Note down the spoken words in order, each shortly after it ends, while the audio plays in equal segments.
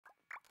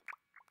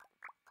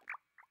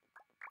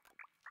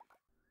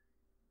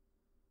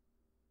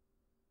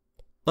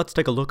Let's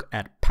take a look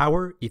at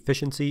power,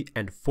 efficiency,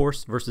 and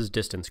force versus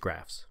distance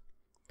graphs.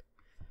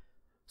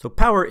 So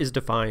power is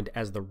defined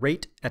as the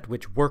rate at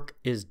which work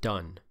is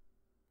done.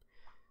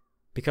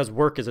 Because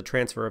work is a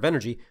transfer of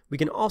energy, we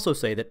can also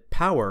say that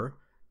power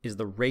is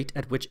the rate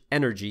at which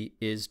energy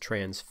is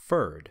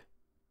transferred.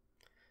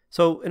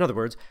 So, in other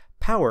words,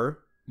 power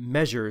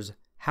measures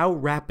how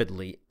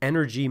rapidly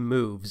energy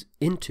moves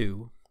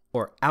into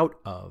or out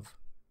of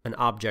an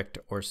object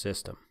or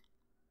system.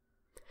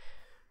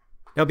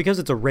 Now, because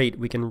it's a rate,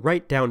 we can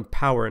write down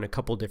power in a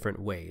couple different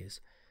ways.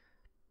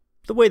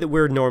 The way that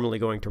we're normally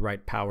going to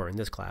write power in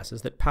this class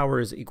is that power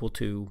is equal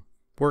to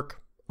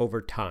work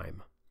over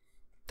time.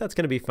 That's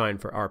going to be fine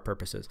for our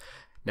purposes.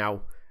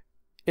 Now,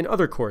 in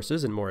other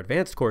courses, in more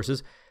advanced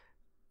courses,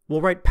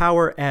 we'll write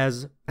power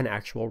as an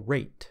actual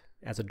rate,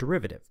 as a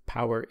derivative.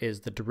 Power is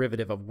the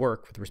derivative of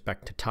work with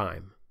respect to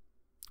time.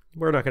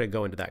 We're not going to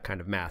go into that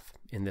kind of math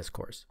in this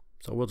course,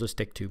 so we'll just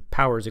stick to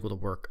power is equal to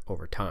work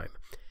over time.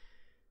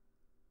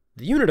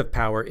 The unit of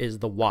power is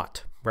the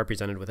watt,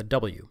 represented with a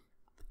W,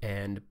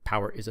 and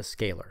power is a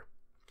scalar.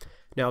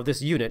 Now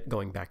this unit,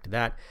 going back to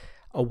that,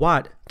 a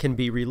watt can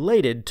be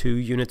related to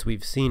units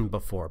we've seen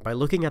before. By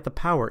looking at the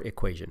power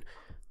equation,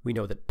 we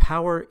know that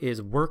power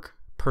is work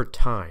per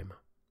time.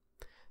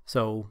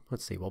 So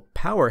let's see, well,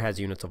 power has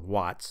units of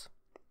watts,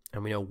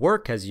 and we know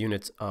work has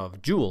units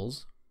of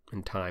joules,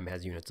 and time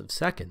has units of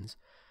seconds.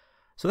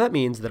 So that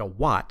means that a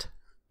watt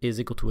is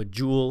equal to a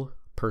joule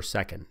per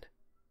second.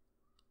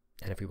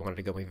 And if we wanted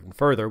to go even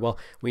further, well,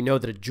 we know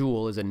that a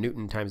joule is a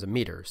newton times a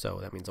meter, so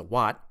that means a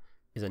watt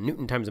is a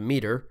newton times a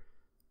meter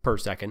per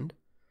second.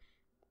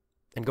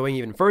 And going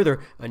even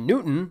further, a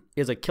newton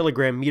is a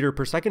kilogram meter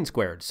per second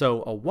squared,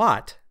 so a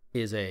watt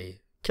is a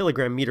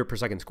kilogram meter per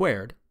second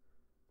squared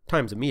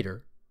times a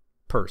meter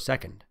per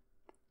second.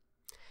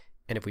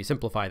 And if we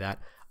simplify that,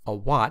 a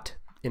watt,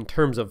 in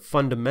terms of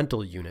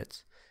fundamental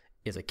units,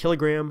 is a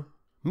kilogram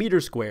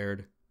meter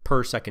squared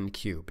per second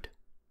cubed.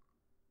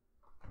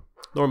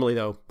 Normally,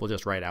 though, we'll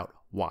just write out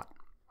watt.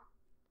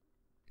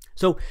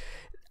 So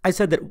I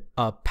said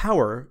that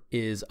power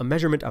is a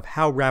measurement of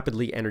how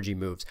rapidly energy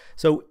moves.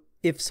 So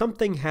if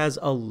something has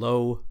a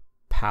low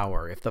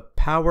power, if the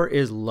power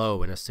is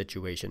low in a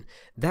situation,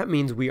 that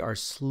means we are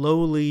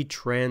slowly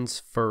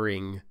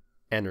transferring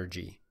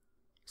energy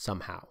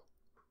somehow.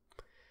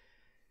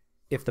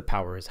 If the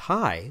power is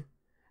high,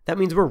 that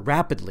means we're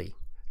rapidly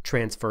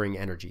transferring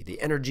energy.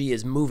 The energy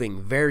is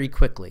moving very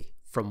quickly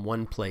from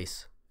one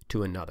place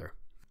to another.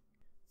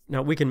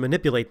 Now we can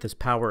manipulate this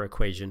power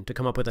equation to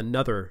come up with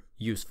another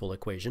useful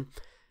equation.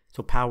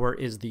 So power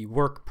is the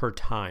work per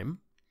time.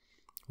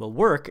 Well,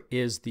 work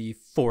is the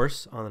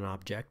force on an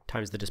object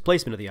times the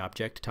displacement of the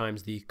object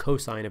times the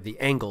cosine of the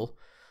angle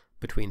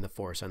between the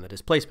force and the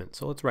displacement.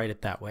 So let's write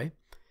it that way.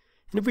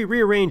 And if we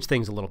rearrange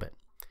things a little bit,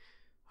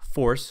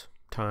 force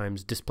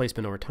times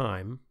displacement over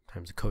time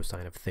times the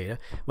cosine of theta,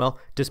 well,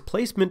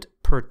 displacement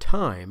per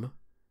time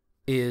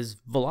is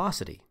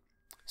velocity.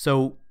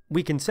 So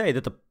we can say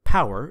that the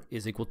power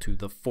is equal to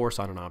the force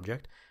on an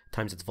object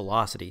times its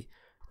velocity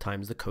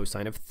times the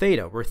cosine of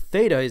theta, where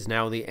theta is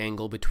now the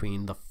angle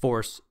between the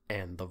force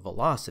and the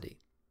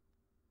velocity.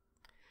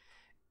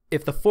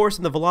 If the force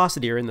and the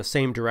velocity are in the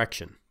same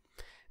direction,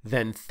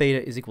 then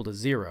theta is equal to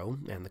 0,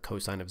 and the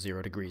cosine of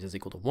 0 degrees is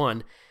equal to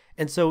 1.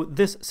 And so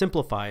this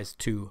simplifies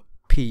to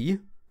P,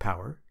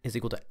 power, is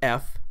equal to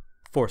F,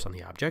 force on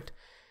the object,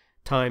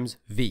 times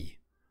V,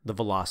 the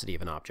velocity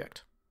of an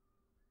object.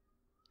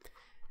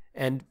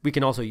 And we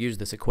can also use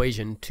this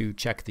equation to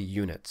check the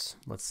units.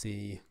 Let's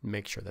see,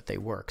 make sure that they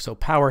work. So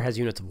power has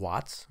units of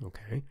watts,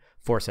 okay.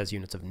 Force has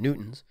units of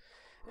newtons,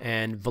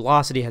 and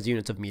velocity has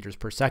units of meters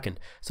per second.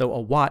 So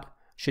a watt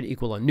should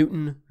equal a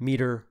newton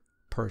meter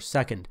per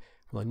second.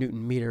 Well, a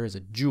newton meter is a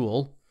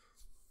joule.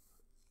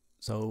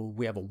 So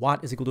we have a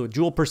watt is equal to a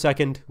joule per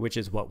second, which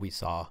is what we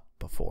saw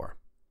before.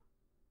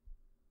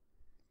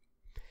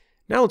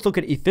 Now let's look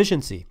at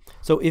efficiency.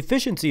 So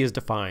efficiency is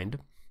defined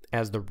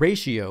as the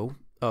ratio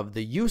of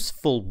the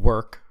useful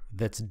work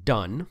that's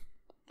done,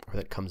 or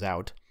that comes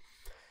out,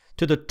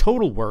 to the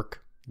total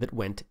work that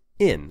went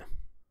in,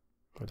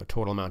 or the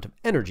total amount of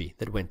energy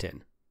that went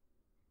in.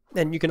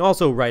 And you can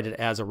also write it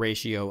as a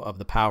ratio of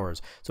the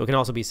powers. So it can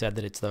also be said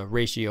that it's the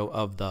ratio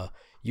of the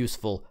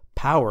useful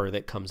power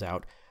that comes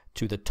out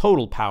to the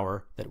total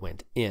power that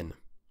went in.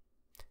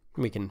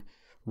 We can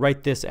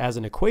write this as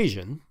an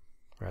equation,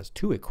 or as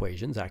two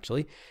equations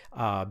actually,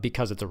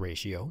 because it's a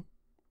ratio.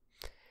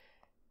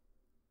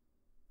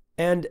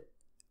 And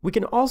we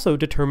can also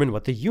determine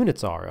what the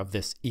units are of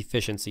this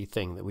efficiency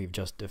thing that we've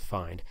just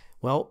defined.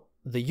 Well,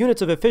 the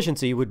units of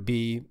efficiency would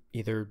be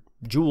either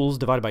joules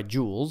divided by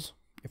joules,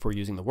 if we're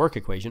using the work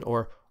equation,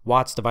 or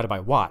watts divided by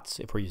watts,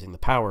 if we're using the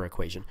power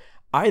equation.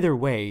 Either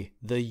way,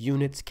 the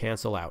units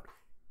cancel out.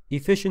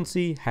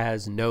 Efficiency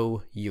has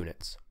no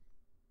units.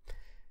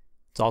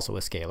 It's also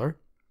a scalar.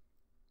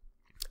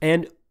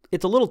 And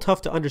it's a little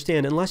tough to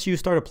understand unless you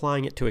start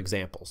applying it to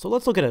examples. So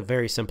let's look at a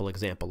very simple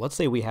example. Let's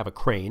say we have a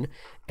crane,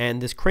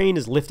 and this crane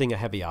is lifting a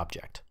heavy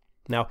object.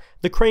 Now,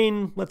 the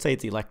crane, let's say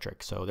it's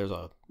electric, so there's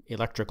a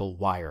electrical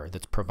wire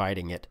that's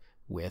providing it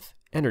with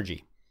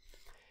energy.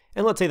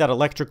 And let's say that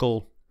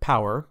electrical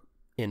power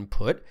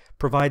input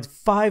provides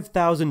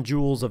 5,000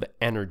 joules of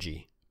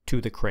energy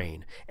to the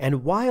crane.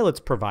 And while it's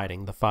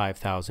providing the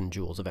 5,000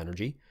 joules of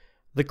energy,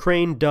 the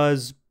crane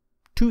does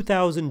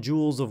 2,000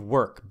 joules of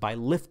work by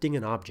lifting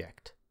an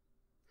object.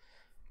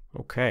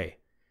 Okay,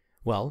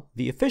 well,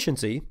 the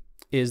efficiency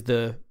is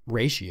the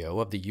ratio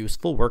of the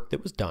useful work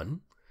that was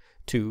done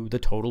to the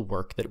total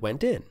work that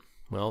went in.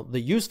 Well, the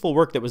useful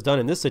work that was done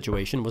in this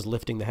situation was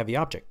lifting the heavy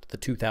object, the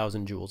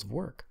 2,000 joules of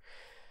work.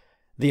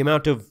 The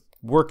amount of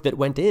work that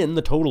went in,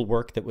 the total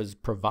work that was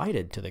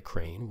provided to the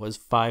crane, was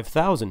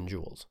 5,000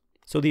 joules.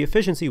 So the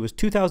efficiency was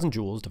 2,000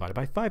 joules divided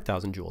by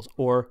 5,000 joules,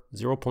 or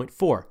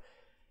 0.4.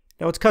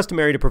 Now it's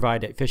customary to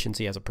provide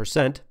efficiency as a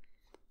percent,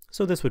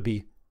 so this would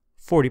be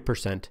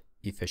 40%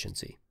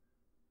 efficiency.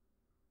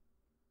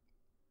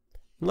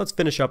 Let's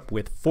finish up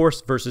with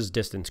force versus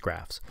distance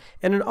graphs.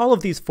 And in all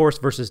of these force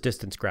versus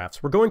distance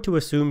graphs, we're going to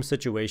assume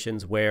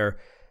situations where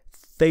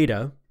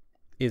theta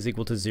is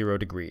equal to 0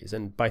 degrees.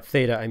 And by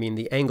theta, I mean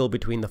the angle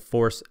between the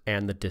force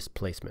and the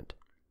displacement.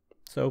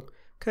 So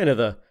kind of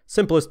the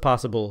simplest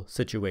possible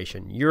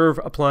situation. You're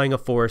applying a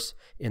force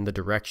in the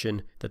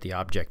direction that the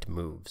object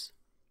moves.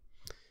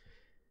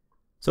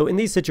 So in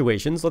these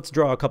situations, let's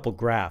draw a couple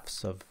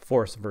graphs of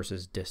force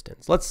versus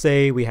distance. Let's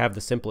say we have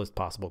the simplest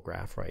possible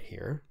graph right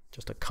here,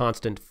 just a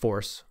constant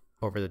force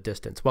over the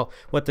distance. Well,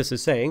 what this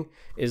is saying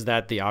is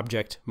that the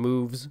object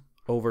moves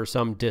over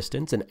some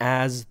distance, and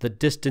as the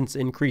distance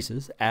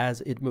increases,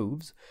 as it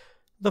moves,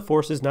 the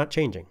force is not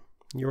changing.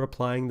 You're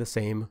applying the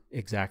same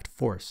exact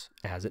force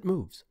as it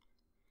moves.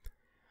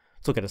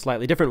 Let's look at a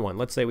slightly different one.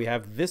 Let's say we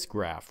have this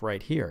graph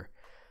right here.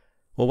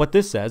 Well, what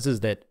this says is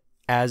that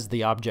as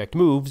the object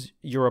moves,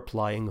 you're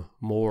applying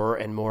more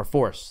and more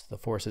force. The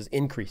force is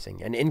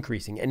increasing and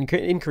increasing and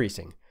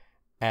increasing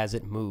as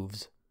it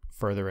moves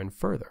further and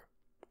further.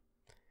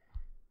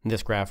 In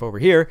this graph over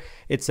here,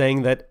 it's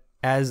saying that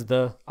as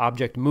the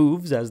object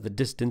moves, as the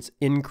distance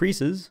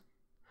increases,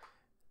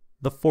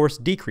 the force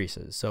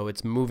decreases. So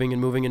it's moving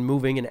and moving and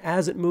moving, and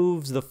as it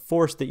moves, the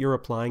force that you're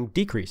applying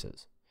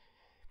decreases.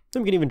 So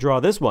we can even draw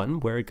this one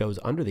where it goes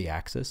under the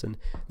axis, and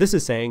this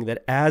is saying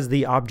that as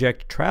the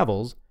object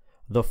travels,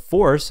 the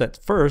force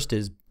at first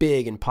is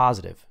big and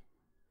positive,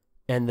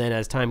 and then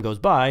as time goes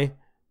by,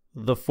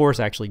 the force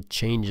actually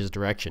changes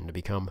direction to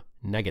become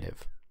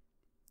negative.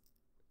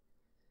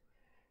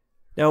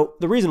 Now,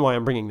 the reason why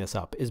I'm bringing this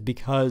up is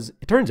because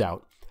it turns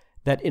out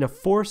that in a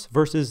force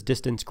versus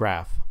distance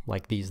graph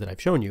like these that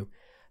I've shown you,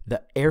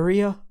 the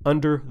area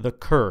under the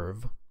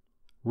curve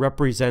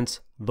represents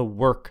the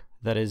work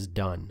that is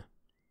done.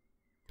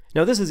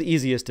 Now, this is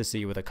easiest to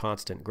see with a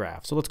constant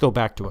graph. So let's go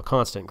back to a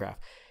constant graph.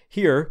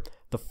 Here,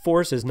 the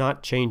force is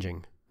not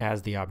changing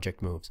as the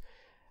object moves.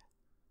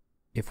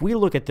 If we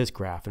look at this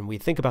graph and we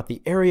think about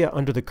the area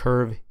under the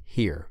curve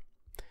here,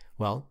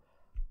 well,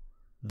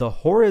 the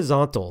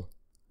horizontal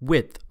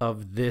width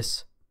of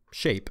this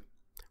shape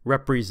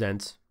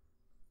represents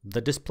the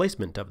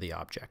displacement of the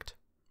object,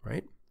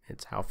 right?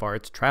 It's how far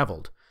it's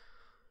traveled.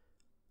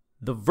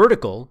 The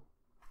vertical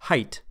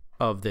height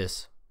of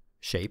this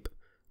shape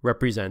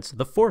represents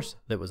the force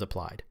that was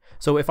applied.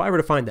 So if I were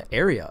to find the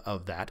area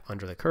of that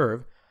under the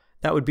curve,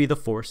 that would be the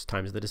force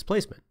times the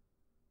displacement,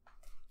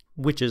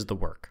 which is the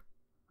work.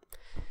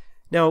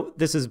 Now,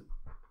 this is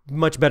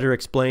much better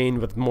explained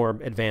with more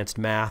advanced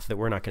math that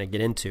we're not going to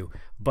get into,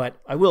 but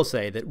I will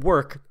say that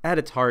work, at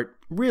its heart,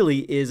 really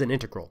is an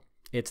integral.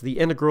 It's the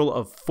integral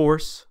of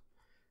force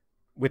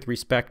with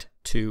respect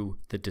to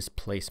the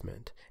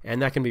displacement.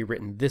 And that can be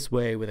written this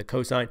way with a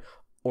cosine,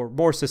 or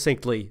more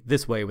succinctly,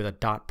 this way with a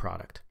dot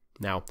product.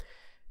 Now,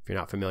 if you're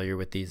not familiar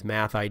with these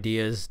math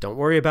ideas, don't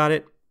worry about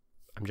it.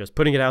 I'm just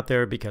putting it out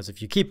there because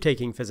if you keep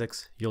taking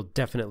physics, you'll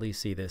definitely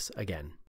see this again.